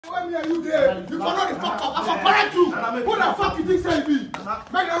When are you there? You cannot the fuck up. I can correct you. Who the fuck you think say be? Make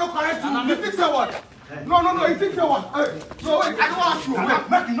them not correct you. You think say what? No. You think say what? So wait, I don't ask you.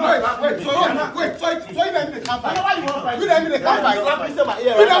 Wait. So you let me the campfire. You let me the campfire. You let me the.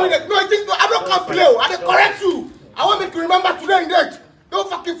 No, I think I don't come play. I dey correct you. I want make you remember today and date. Don't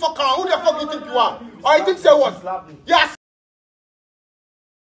fucking fuck around. Who the fuck you think you are? Or you think say what? Yes.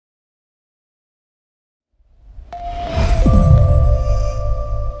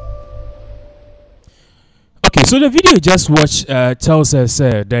 Okay, so the video you just watched tells us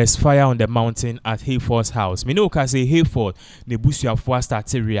there's fire on the mountain at Hayford's house. Me know can say Hayford the busuafo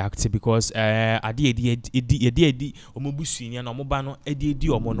started reacting because edi omo busu nya na omo ba no edi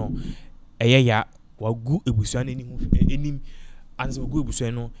omo no ya wagu ebusuan enim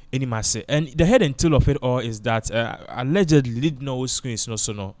and the head and tail of it all is that allegedly did no screens no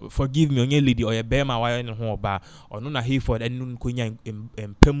forgive me onye lady or a bema why no ba or no na Hayford and nun kunya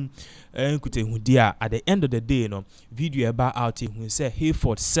empem nkute hudia at the end of the day no video about out who say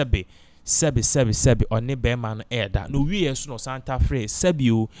Hayford sebi or ne bema no air no we yes no santa phrase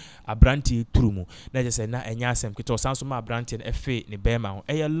sebio abranti trumu na just say na enya asem kito sanso ma abranti na efe ne bema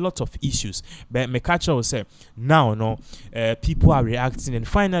a lot of issues but me catch will say now no people are reacting and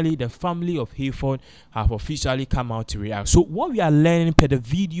finally the family of Hayford have officially come out to react. So what we are learning per the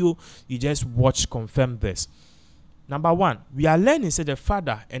video you just watch confirm this. Number one, we are learning say the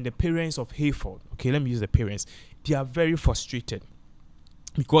father and the parents of Hayford, okay, let me use the parents, they are very frustrated.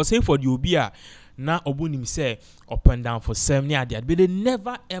 Because Hayford you be a na obunim say up and down for 7 years, but they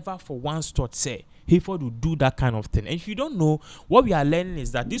never ever for once thought say Hayford would do that kind of thing. And if you don't know, what we are learning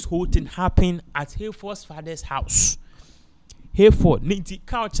is that this whole thing happened at Hayford's father's house. Hayford, ninti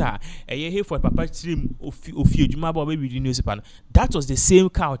culture, Hayford papa trim ofi ejuma ba we read newspaper. That was the same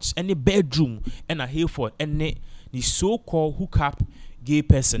couch and the bedroom and a Hayford and the so-called hookup gay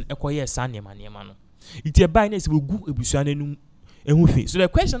person ekoye sanema no. Iti eba na se wogu ebusuan enum. So the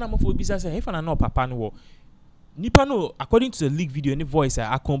question I'm for business if I know papa no nipa no according to the leak video any voice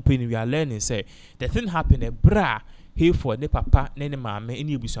I accompany we are learning say the thing happened bra Hayford ne papa ne maame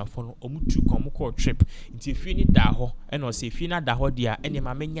any ebusuafo no omutu komko trip nti efie ni da ho and o say efie na da ho dia ene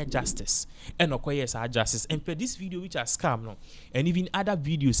maame nya justice and okoye sa justice and for this video which are scam no and even other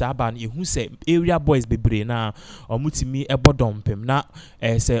videos about who say area boys bebre na omutimi ebodompem na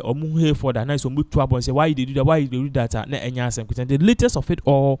say omu Hayford na so omutu abon say why you do that na enya asem. The latest of it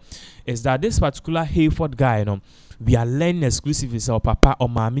all is that this particular Hayford guy no we are learning exclusively so papa or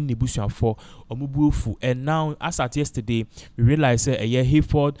mami nebusuan for omubufu and now as at yesterday we realize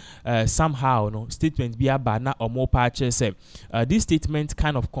Hayford somehow no statement be about na or more patches say this statement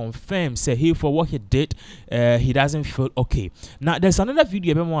kind of confirms say Hayford what he did he doesn't feel okay. Now there's another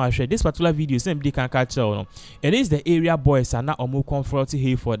video I share this particular video somebody can catch no it is the area boys and na omu confronting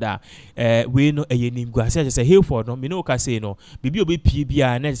Hayford that we no nim go say Hayford no me no ka say no bibi obi pie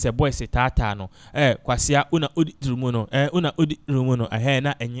bia na say boys say tata no kwasia una rumuno una odi rumuno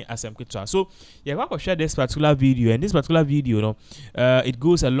na enye asem kitwa. So yeah, we share this particular video and this particular video no it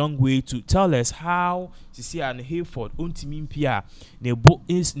goes a long way to tell us how to see an Hayford untimi mpia ne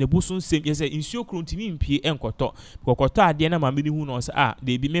bo sun same yes insio kro untimi mpie enkoto kokoto ade na ma me ni hu no say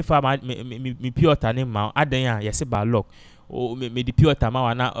they be me fa me pure tane ma adan a yes ba lock o me the pure tama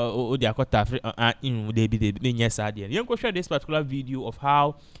wana o the akota they be yes ade yen go share this particular video of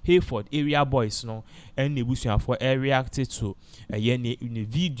how Hayford area boys no and nebusuafo reacted to in the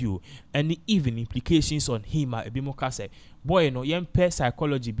video and even implications on him a bit more say boy no yen per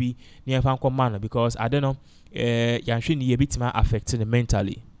psychology be near fan command because I don't know yan shey ni bit ma affect him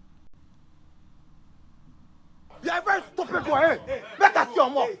mentally. You are very stupid boy. Make us your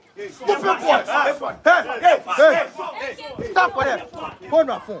mouth. Stupid boy. Hey. Stop for that. Hold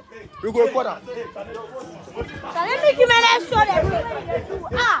my phone. We go record that. Can I make you my show them?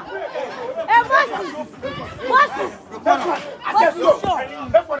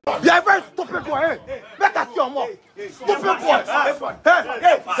 You are very stupid boy. Make us your mouth. Stupid boy.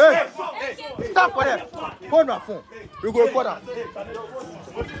 Hey. Stop for that. Hold my phone. We go record that. Can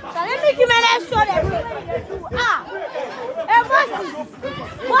I make you my show them?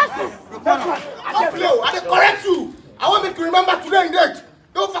 I correct you. I want me to remember today and date.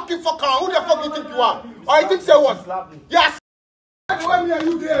 Don't fucking fuck around. Who the fuck you think you are? Or you think say what? Yes. When are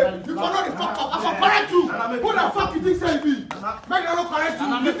you there? You cannot the fuck up. I can correct you. Who the fuck you think say be? Make them not correct you.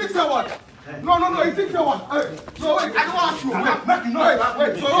 You think say what? No. You think say what? So wait, I don't ask you.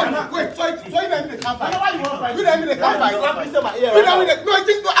 Wait. So you let me the campfire. You let me the campfire. No, I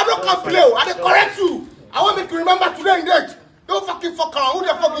think I don't come play. I correct you. I want me to remember today and date. Don't fucking fuck around. Who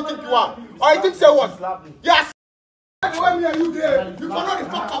the fuck you think you are? Or you think say what? Yes. When me and you there, you follow the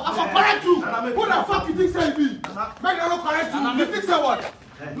fuck up. I can correct you. Who the fuck you think say you be? Make them not correct you. You think say what?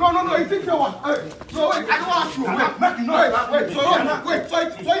 No, you think say what? Hey, so wait, I don't want to ask you. Wait, so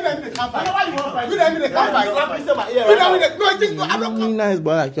you let me the camp fight. You let me the camp fight. You let me the. No, I think I'm not. Nice,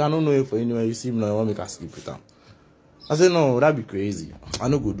 but like I don't know if for anywhere you see me now, I want me to sleep with them. I said no, that'd be crazy. I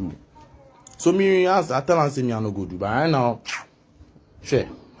no go do. So me, I tell her say me I no go do, but right now, sure.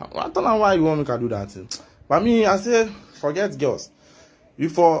 I tell her why you want me to do that. But me, I say forget girls. You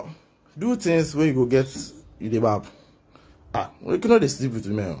for do things where you go get you the bab. We cannot sleep with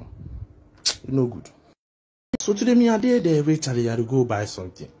me. You no good. So today me I there every Charlie I go buy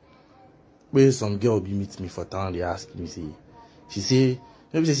something. Where some girl be meet me for town, they ask me say, she say,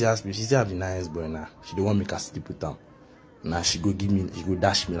 maybe she asked me, she say I be nice boy now. She don't want me to sleep with them. Now she go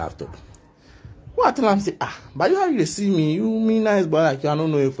dash me laptop. What I tell her say, but you already see me, you me nice boy like you, I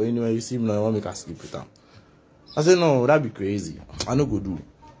don't know if for anywhere you see me now, you want me to sleep with them. I said no, that'd be crazy. I no go do.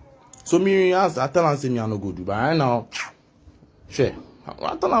 So me I tell her say me I no go do, but right now, sure.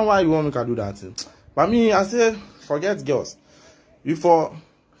 I tell her why you want me to do that. But me I say forget girls. You for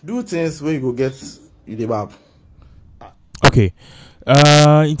do things where you go get you the bab. Okay.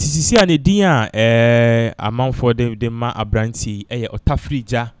 In TCC and Edia, amount for the ma abranti,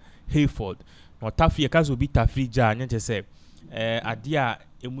 Otafrija, Hayford. Otafri, a case will be Tafrija, and just say, Adia,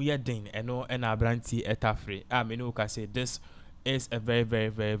 Emuya Dane, and no, and abranti, etafri. I mean, you can say this is a very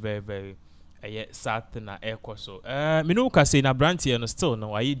sad thing. So, Minu can say, Nabranti, and still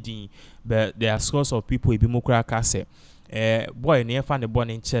no, I did, but there are scores of people, Ibimokra Kase. Boy, near find the born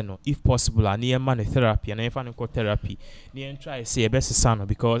in channel, if possible, and near money therapy, and near find therapy. Near try say a best son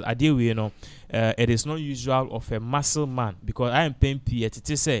because I deal with it is not usual of a muscle man because I am paying P at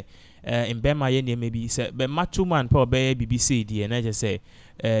it say in Bema maybe say but macho man per BBC D and I just say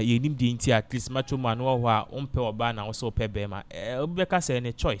you need the at least macho man or per ban also per Bema Becca say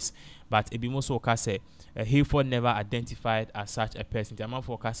any choice, but it be most so say Hayford never identified as such a person. The amount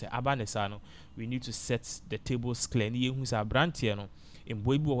for Kase Abanesano, we need to set the tables clear. Ni who's a brand here no in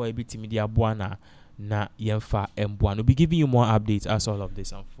Boibu or a bit media buana na yemfa embuan. We'll be giving you more updates as all of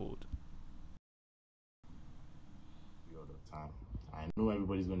this unfold. I know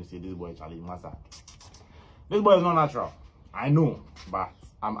everybody's going to say this boy Charlie Massa. This boy is not natural. I know, but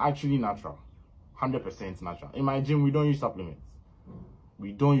I'm actually natural. 100% natural. In my gym, we don't use supplements.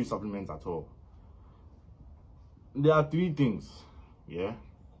 We don't use supplements at all. There are 3 things, yeah?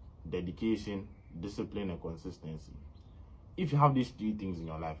 Dedication, discipline, and consistency. If you have these 3 things in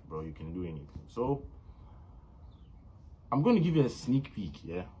your life, bro, you can do anything. So, I'm going to give you a sneak peek,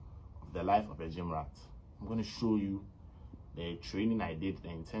 yeah, of the life of a gym rat. I'm going to show you the training I did, the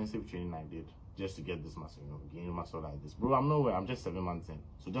intensive training I did, just to get this muscle, you know, gain muscle like this. Bro, I'm nowhere. I'm just 7 months in.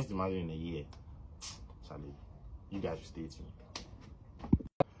 So just imagine in a year. Charlie, you guys should stay tuned.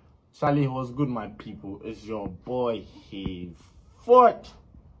 Charlie, what's good, my people? It's your boy Hayford,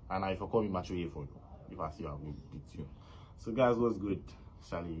 and I forgot me Macho Hayford. If I see you, I will beat you. So, guys, what's good?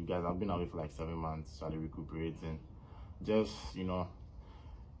 Charlie, you guys have been away for like 7 months. Charlie, recuperating, just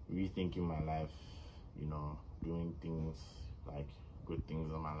rethinking my life. Doing things like good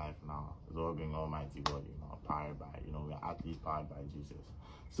things in my life now. It's all going Almighty God. Powered by we're athletes powered by Jesus.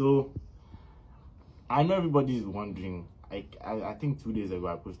 So, I know everybody's wondering. I think 2 days ago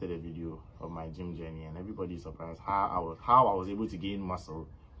I posted a video of my gym journey, and everybody's surprised how I was able to gain muscle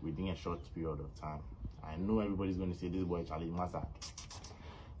within a short period of time. I know everybody's going to say this boy Charlie Massa.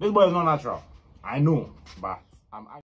 This boy is not natural. I know, but I'm